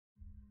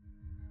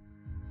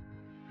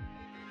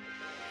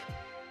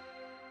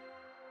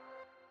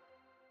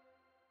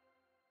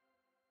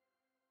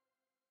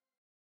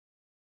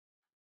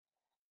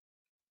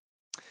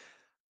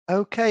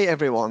Okay,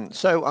 everyone.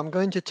 So I'm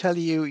going to tell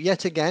you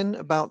yet again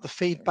about the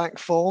feedback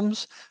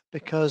forms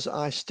because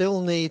I still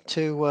need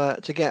to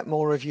get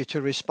more of you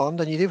to respond.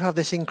 And you do have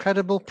this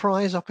incredible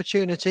prize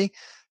opportunity.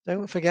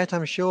 Don't forget,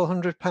 I'm sure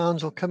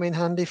 £100 will come in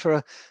handy for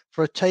a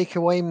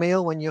takeaway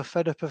meal when you're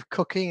fed up of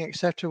cooking,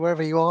 etc.,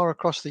 wherever you are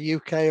across the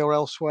UK or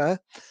elsewhere.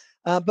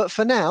 But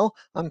for now,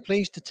 I'm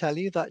pleased to tell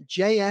you that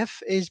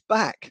JF is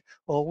back,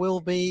 or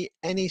will be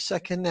any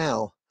second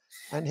now.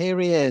 And here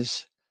he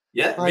is.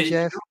 Yeah, Hi, ready to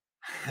Jeff. go.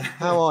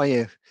 How are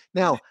you?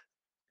 Now,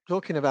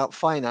 talking about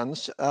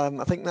finance,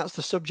 I think that's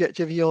the subject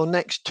of your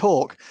next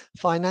talk,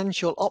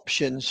 financial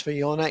options for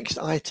your next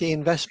IT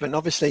investment.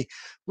 Obviously,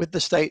 with the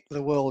state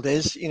the world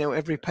is,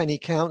 every penny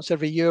counts,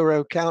 every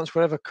euro counts,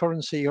 whatever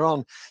currency you're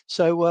on.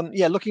 So,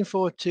 yeah, looking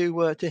forward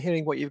to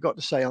hearing what you've got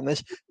to say on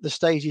this. The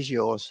stage is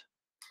yours.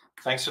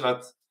 Thanks a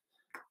lot.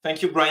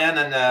 Thank you, Brian,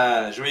 and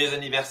joyeux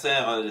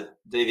anniversaire,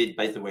 David,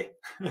 by the way.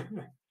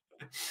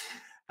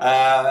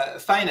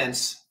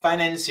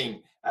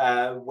 Financing.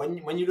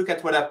 When you look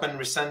at what happened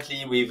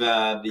recently with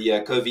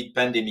the COVID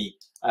pandemic,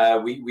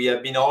 we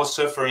have been all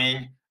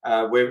suffering,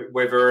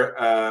 whether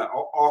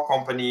our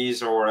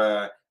companies or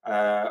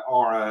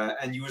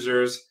end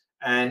users.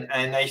 And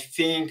I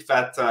think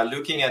that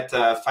looking at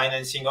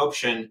financing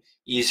option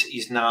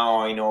is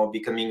now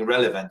becoming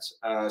relevant.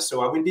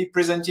 So I will be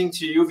presenting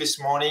to you this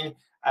morning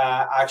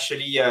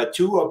actually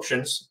two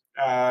options.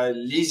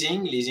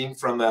 Leasing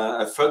from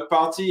a third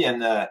party,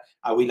 and I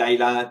will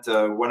highlight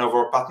one of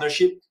our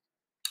partnership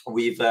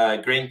with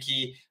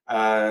GreenKey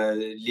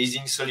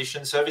Leasing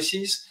Solution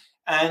Services,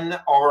 and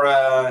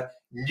our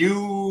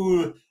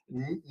nearly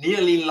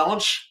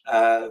launch.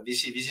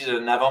 This is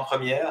an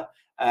avant-premiere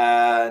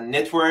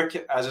network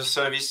as a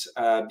service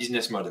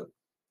business model.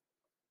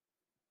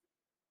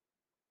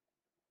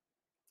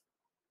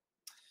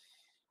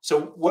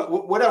 So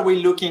what are we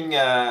looking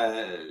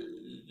after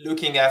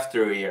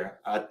here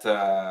at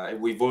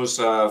with those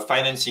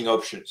financing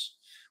options?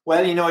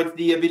 Well, it's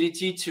the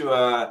ability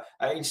to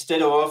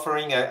instead of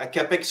offering a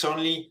capex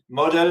only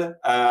model,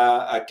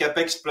 a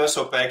capex plus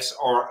opex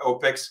or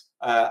opex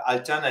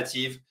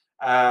alternative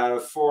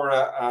for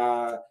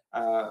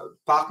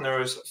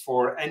partners,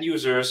 for end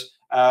users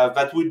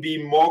that would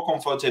be more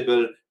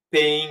comfortable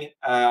paying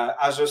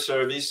as a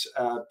service,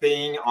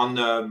 paying on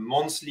a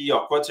monthly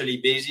or quarterly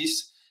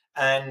basis.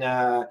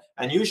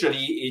 And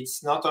usually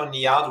it's not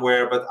only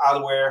hardware, but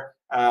hardware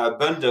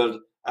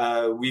bundled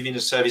within a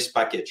service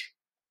package.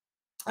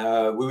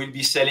 We will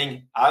be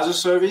selling as a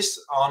service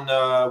on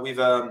with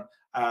a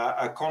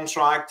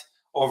contract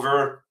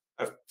over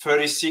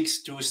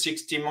 36 to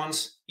 60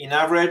 months in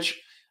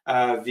average.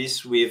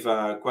 This with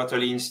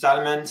quarterly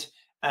installment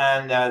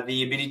and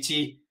the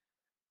ability,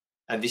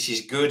 and this is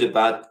good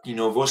about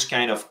those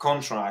kind of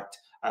contract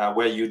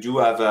where you do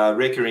have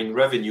recurring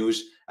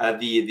revenues.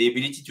 The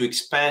ability to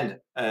expand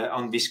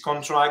on this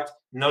contract,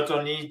 not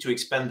only to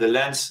expand the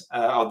length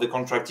of the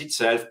contract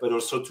itself, but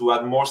also to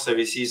add more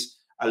services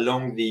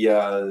along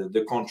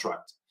the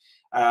contract.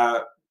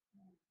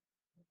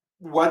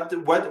 What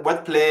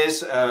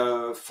plays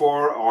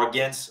for or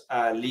against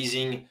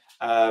leasing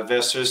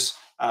versus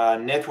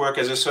network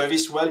as a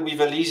service? Well, with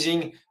a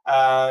leasing,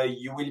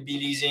 you will be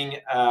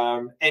leasing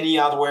any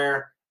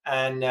hardware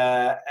and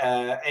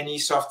any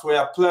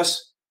software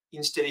plus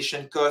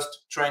installation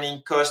cost,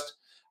 training cost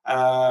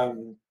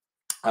to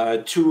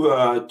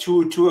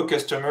a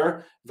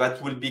customer that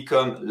will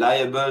become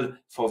liable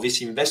for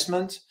this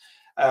investment.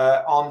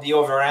 On the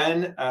other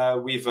hand,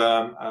 with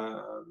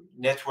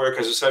network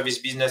as a service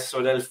business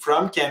model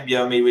from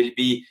Cambium, it will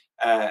be,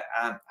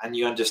 and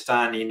you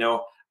understand,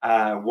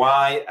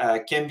 why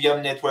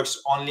Cambium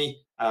networks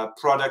only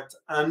product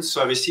and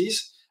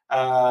services,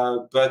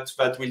 but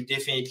that will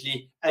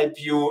definitely help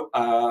you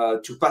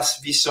to pass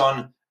this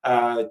on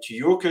to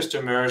your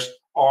customers,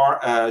 or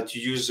to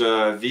use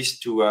this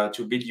to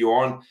build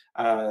your own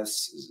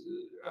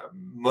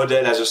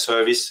model as a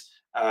service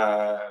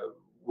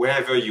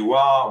wherever you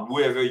are,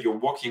 whoever you're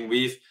working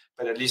with,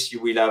 but at least you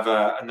will have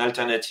an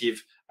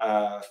alternative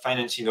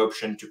financing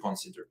option to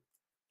consider.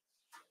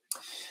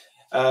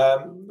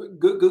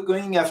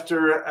 Going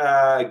after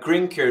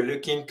GreenKey,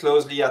 looking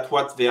closely at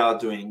what they are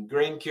doing.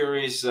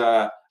 GreenKey is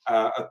a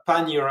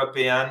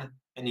pan-European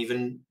and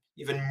even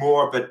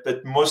more,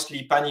 but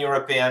mostly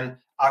pan-European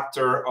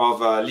actor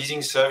of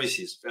leasing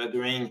services. They're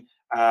doing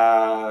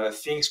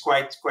things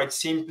quite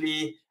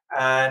simply,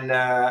 and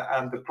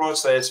the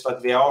process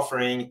that they're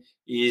offering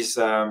is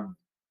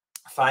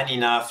fine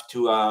enough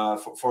to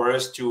for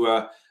us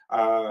to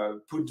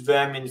put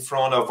them in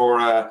front of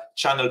our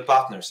channel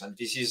partners, and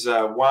this is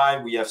why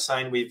we have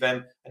signed with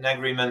them an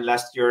agreement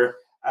last year.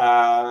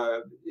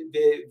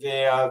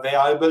 They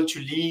are able to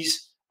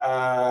lease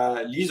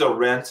or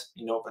rent,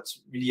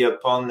 that's really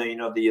upon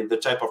the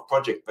type of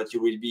project that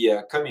you will be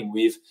coming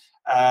with.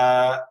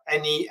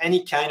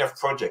 Any kind of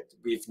project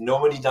with no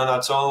money down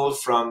at all,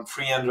 from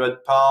 £300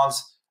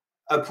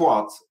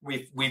 upwards,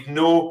 with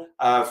no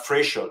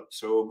threshold.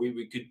 So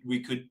we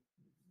could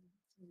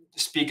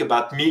speak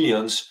about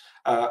millions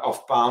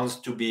of pounds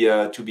to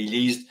be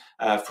leased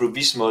through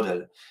this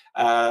model.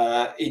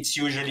 It's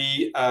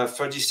usually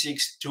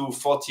 36 to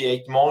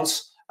 48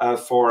 months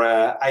for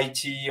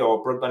IT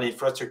or broadband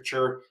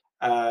infrastructure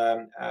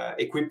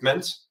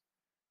equipment.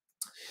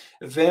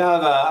 They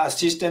have a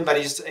system that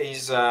is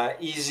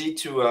easy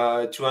to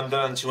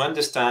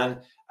understand.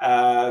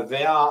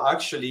 They are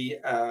actually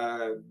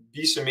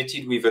be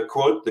submitted with a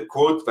quote, the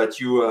quote that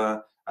you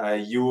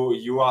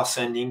are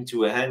sending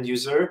to an end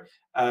user,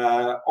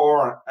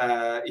 or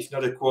if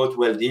not a quote,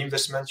 well, the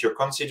investment you're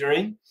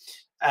considering,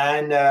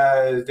 and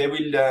they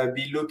will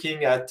be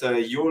looking at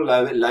your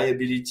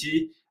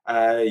liability,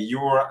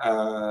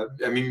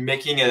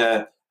 making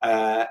a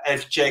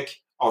health check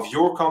of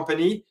your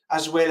company,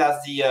 as well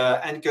as the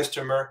end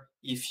customer,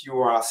 if you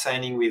are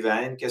signing with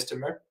an end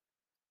customer,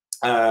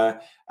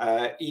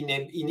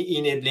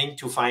 enabling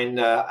to find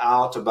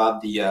out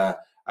about the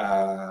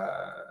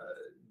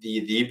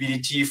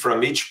ability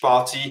from each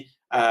party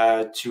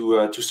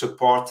to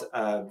support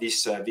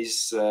this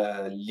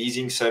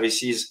leasing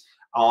services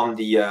on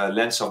the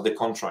length of the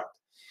contract.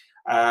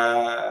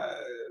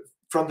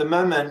 From the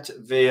moment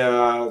they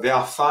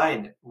are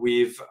fine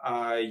with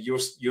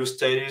your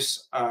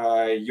status,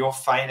 your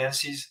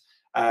finances,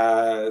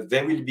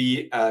 they will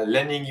be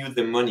lending you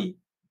the money.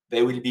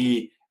 They will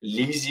be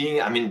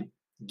leasing,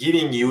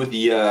 giving you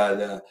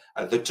the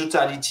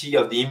totality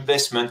of the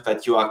investment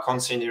that you are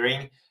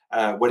considering,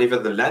 whatever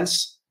the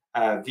length.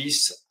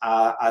 This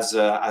as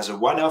a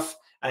one-off,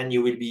 and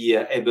you will be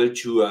able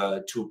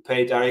to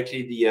pay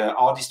directly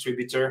our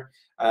distributor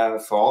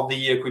for all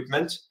the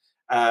equipment.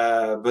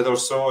 But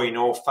also,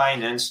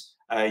 finance,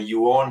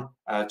 you own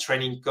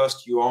training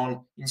cost, you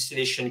own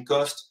installation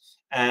cost,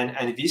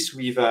 and this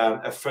with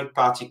a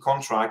third-party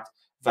contract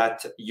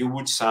that you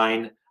would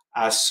sign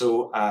as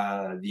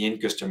the end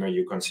customer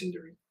you're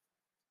considering.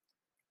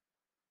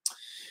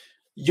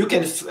 You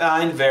can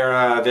find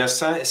their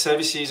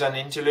services and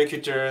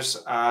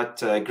interlocutors at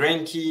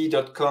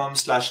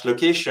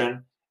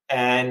grainkey.com/location.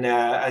 And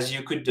as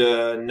you could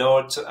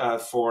note,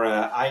 for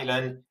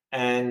Ireland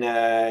and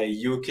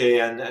UK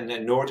and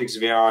Nordics,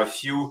 there are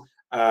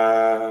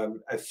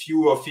a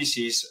few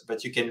offices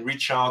that you can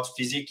reach out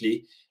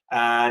physically.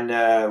 And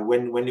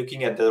when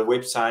looking at the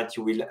website,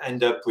 you will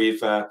end up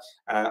with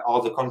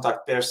all the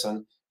contact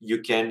person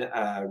you can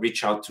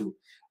reach out to.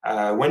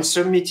 When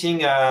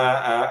submitting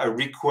a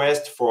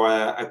request for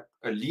a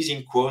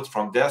leasing quote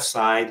from their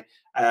side,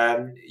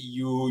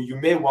 you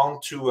may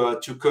want to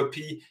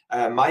copy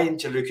my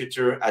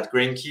interlocutor at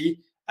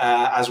Grainkey,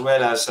 as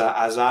well as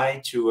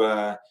I,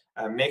 to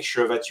make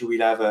sure that you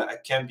will have a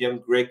Cambium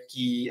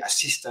Grainkey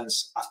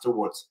assistance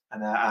afterwards.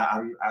 And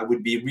I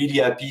would be really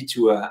happy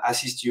to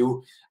assist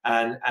you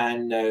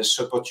and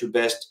support you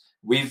best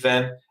with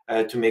them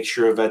to make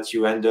sure that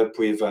you end up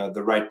with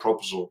the right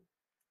proposal.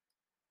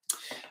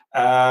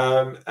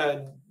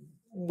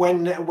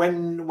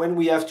 When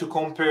we have to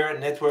compare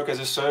network as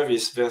a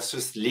service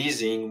versus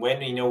leasing, when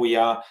we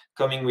are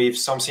coming with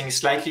something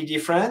slightly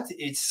different,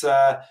 it's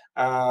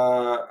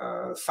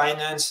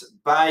financed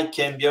by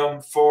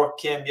Cambium for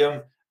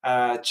Cambium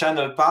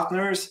channel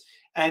partners,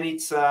 and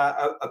it's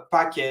a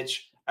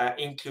package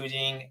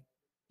including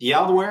the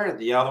hardware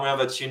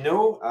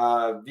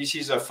that this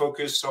is a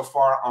focus so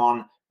far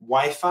on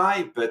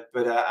Wi-Fi, but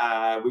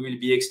we will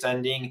be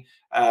extending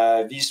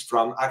this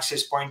from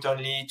access point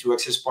only to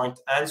access point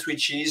and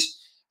switches.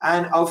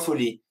 And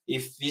hopefully,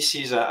 if this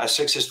is a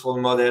successful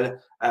model,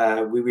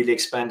 we will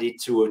expand it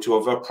to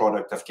other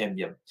product of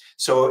Cambium.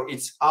 So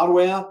it's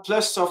hardware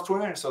plus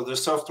software. So the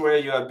software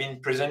you have been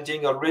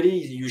presenting already,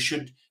 you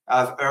should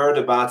have heard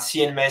about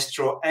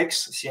cnMaestro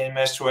X.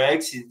 cnMaestro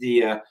X is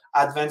the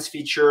advanced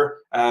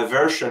feature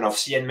version of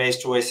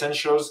cnMaestro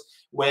Essentials,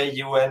 where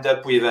you end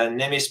up with an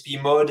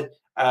MSP mode,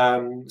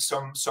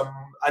 some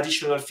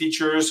additional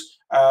features,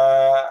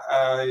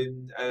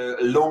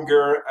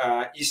 longer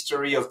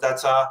history of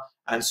data,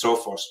 and so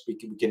forth. We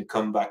can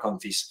come back on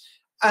this.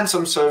 And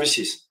some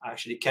services,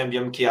 actually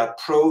Cambium Care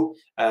Pro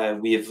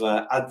with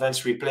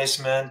advanced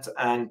replacement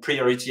and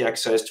priority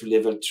access to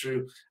level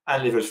 2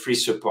 and level 3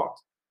 support.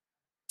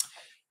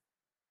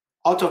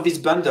 Out of this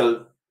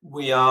bundle,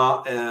 we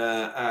are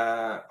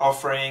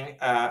offering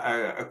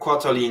a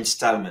quarterly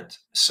installment.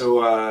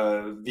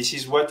 So this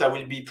is what I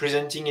will be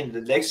presenting in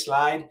the next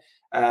slide,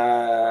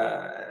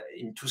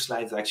 in 2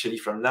 slides actually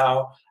from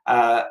now,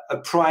 a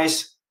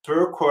price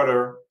per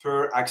quarter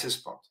per access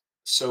point.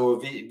 So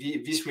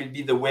this will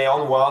be the way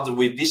onward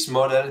with this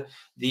model,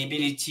 the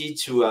ability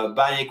to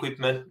buy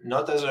equipment,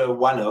 not as a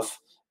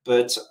one-off,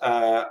 but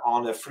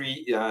on a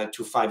 3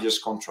 to 5 years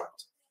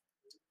contract,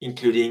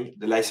 including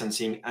the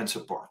licensing and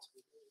support.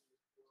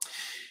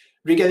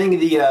 Regarding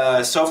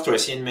the software,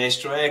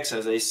 cnMaestro X,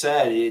 as I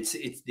said, it's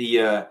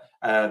the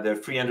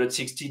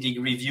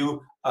 360-degree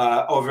view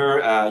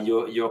over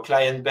your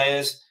client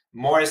base,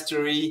 more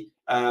history,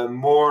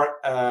 more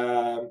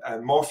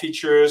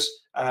features,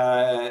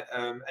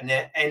 an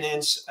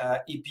enhanced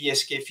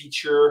EPSK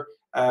feature,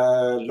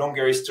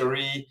 longer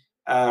history,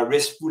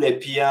 RESTful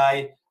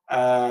API,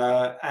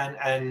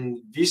 and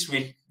this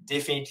will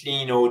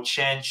definitely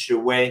change the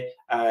way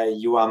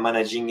you are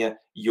managing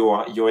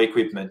your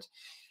equipment.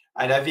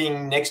 And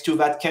having next to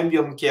that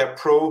Cambium Care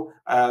Pro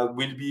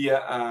will be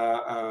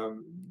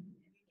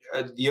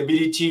the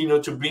ability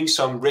to bring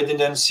some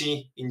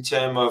redundancy in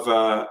terms of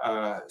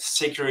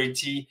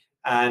security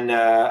and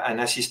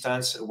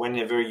assistance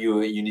whenever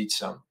you need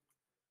some.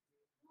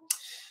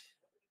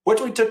 What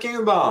we're talking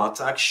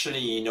about,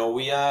 actually,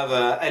 we have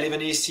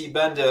 11AC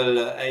bundle,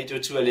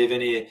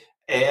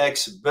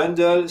 802.11ax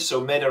bundle,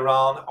 so made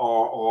around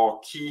our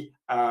key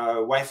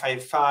Wi-Fi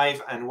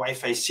 5 and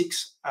Wi-Fi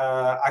 6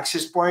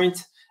 access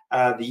point,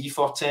 the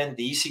E410,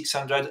 the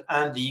E600,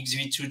 and the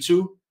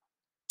XV22.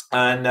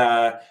 And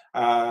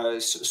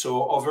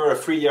so over a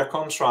 3-year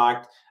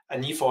contract,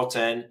 an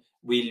E410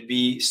 will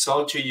be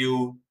sold to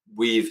you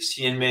with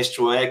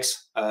CNMaestro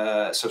X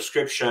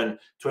subscription,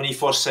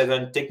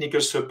 24/7 technical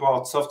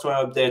support,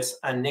 software updates,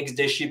 and next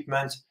day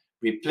shipment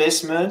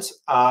replacement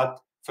at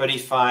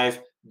 $35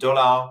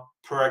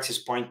 per access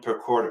point per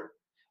quarter.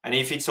 And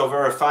if it's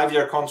over a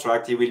 5-year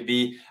contract, it will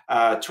be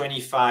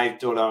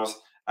 $25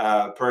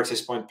 per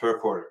access point per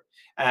quarter.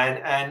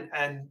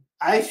 And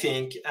I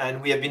think,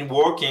 and we have been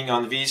working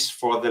on this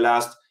for the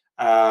last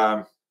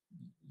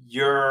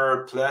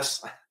year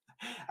plus,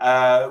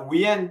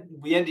 we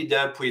ended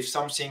up with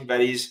something that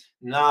is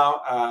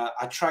now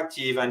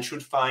attractive and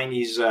should find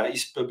his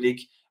public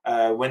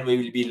when we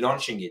will be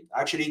launching it.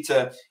 Actually, it's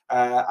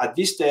at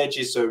this stage,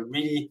 it's a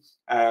really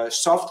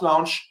soft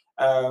launch.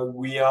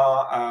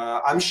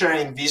 I'm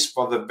sharing this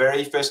for the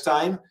very first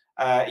time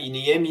in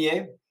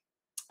EMEA,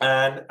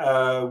 and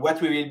what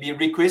we will be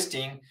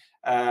requesting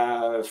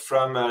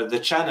from the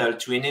channel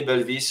to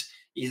enable this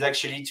is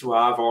actually to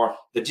have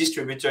the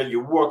distributor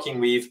you're working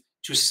with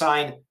to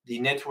sign the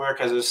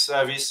network as a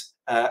service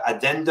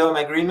addendum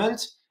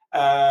agreement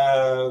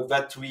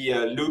that we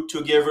look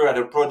together at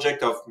a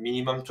project of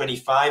minimum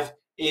 25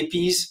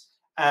 APs.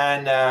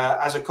 And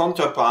as a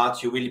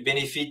counterpart, you will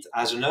benefit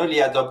as an early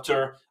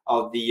adopter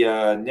of the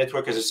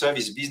network as a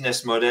service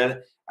business model,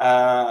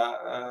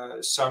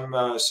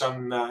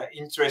 some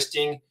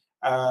interesting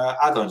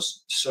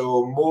add-ons.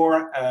 So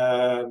more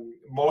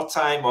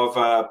time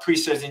of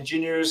pre-sales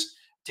engineers,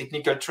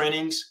 technical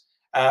trainings,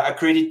 a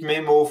credit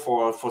memo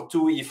for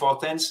 2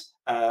 E410s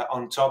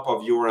on top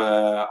of your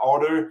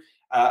order,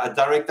 a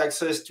direct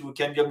access to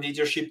Cambium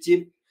leadership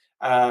team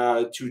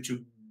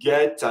to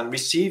get and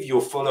receive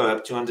your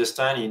follow-up to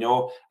understand,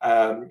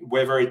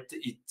 whether it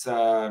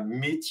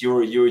meets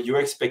your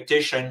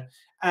expectation,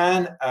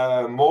 and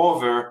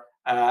moreover,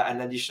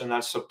 an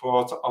additional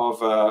support of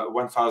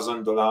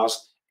 $1,000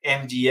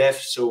 MDF,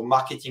 so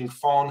marketing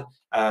fund,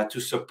 to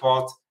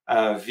support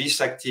this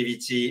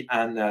activity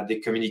and the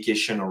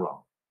communication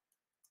around.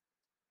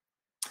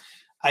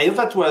 I hope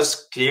that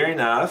was clear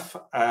enough.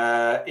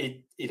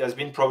 It has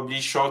been probably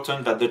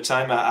shortened at the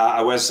time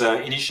I was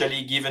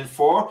initially given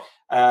for,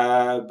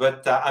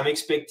 but I'm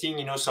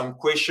expecting some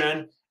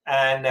question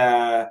and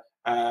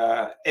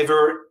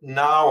either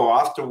now or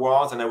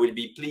afterwards, and I will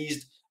be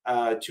pleased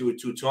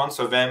to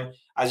answer them,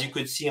 as you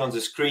could see on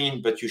the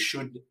screen, but you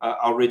should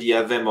already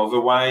have them.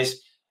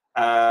 Otherwise,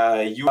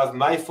 you have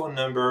my phone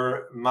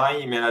number, my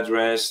email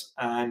address,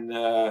 and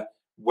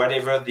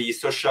whatever the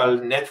social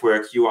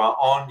network you are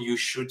on, you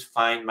should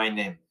find my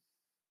name.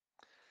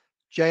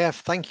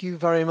 JF, thank you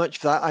very much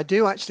for that. I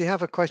do actually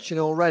have a question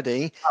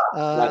already,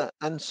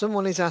 and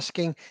someone is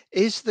asking,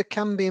 is the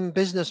Cambium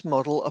business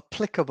model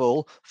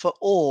applicable for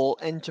all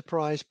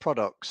enterprise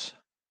products?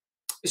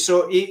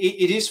 So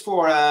it is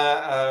for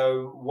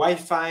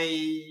Wi-Fi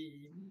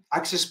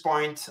access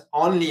point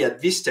only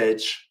at this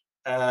stage,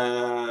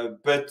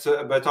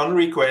 but on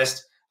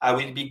request, I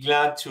will be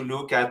glad to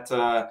look at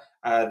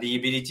the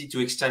ability to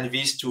extend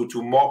this to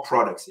more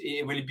products.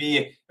 It will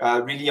be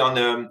really on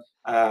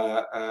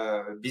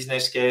a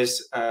business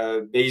case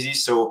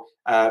basis. So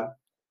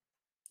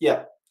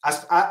yeah,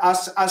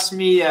 ask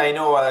me,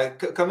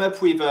 come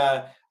up with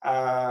a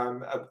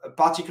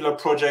particular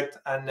project,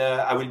 and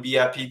I will be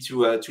happy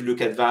to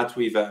look at that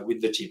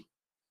with the team.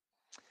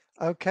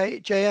 Okay,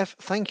 JF,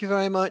 thank you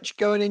very much.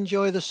 Go and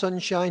enjoy the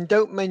sunshine.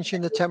 Don't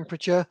mention the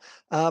temperature,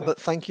 but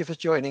thank you for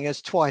joining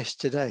us twice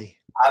today.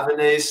 Have a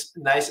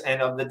nice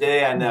end of the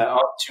day, and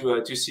hope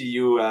to see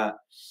you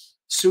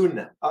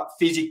soon,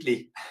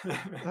 physically.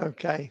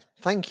 Okay,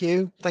 thank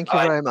you. Thank you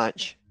very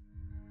much.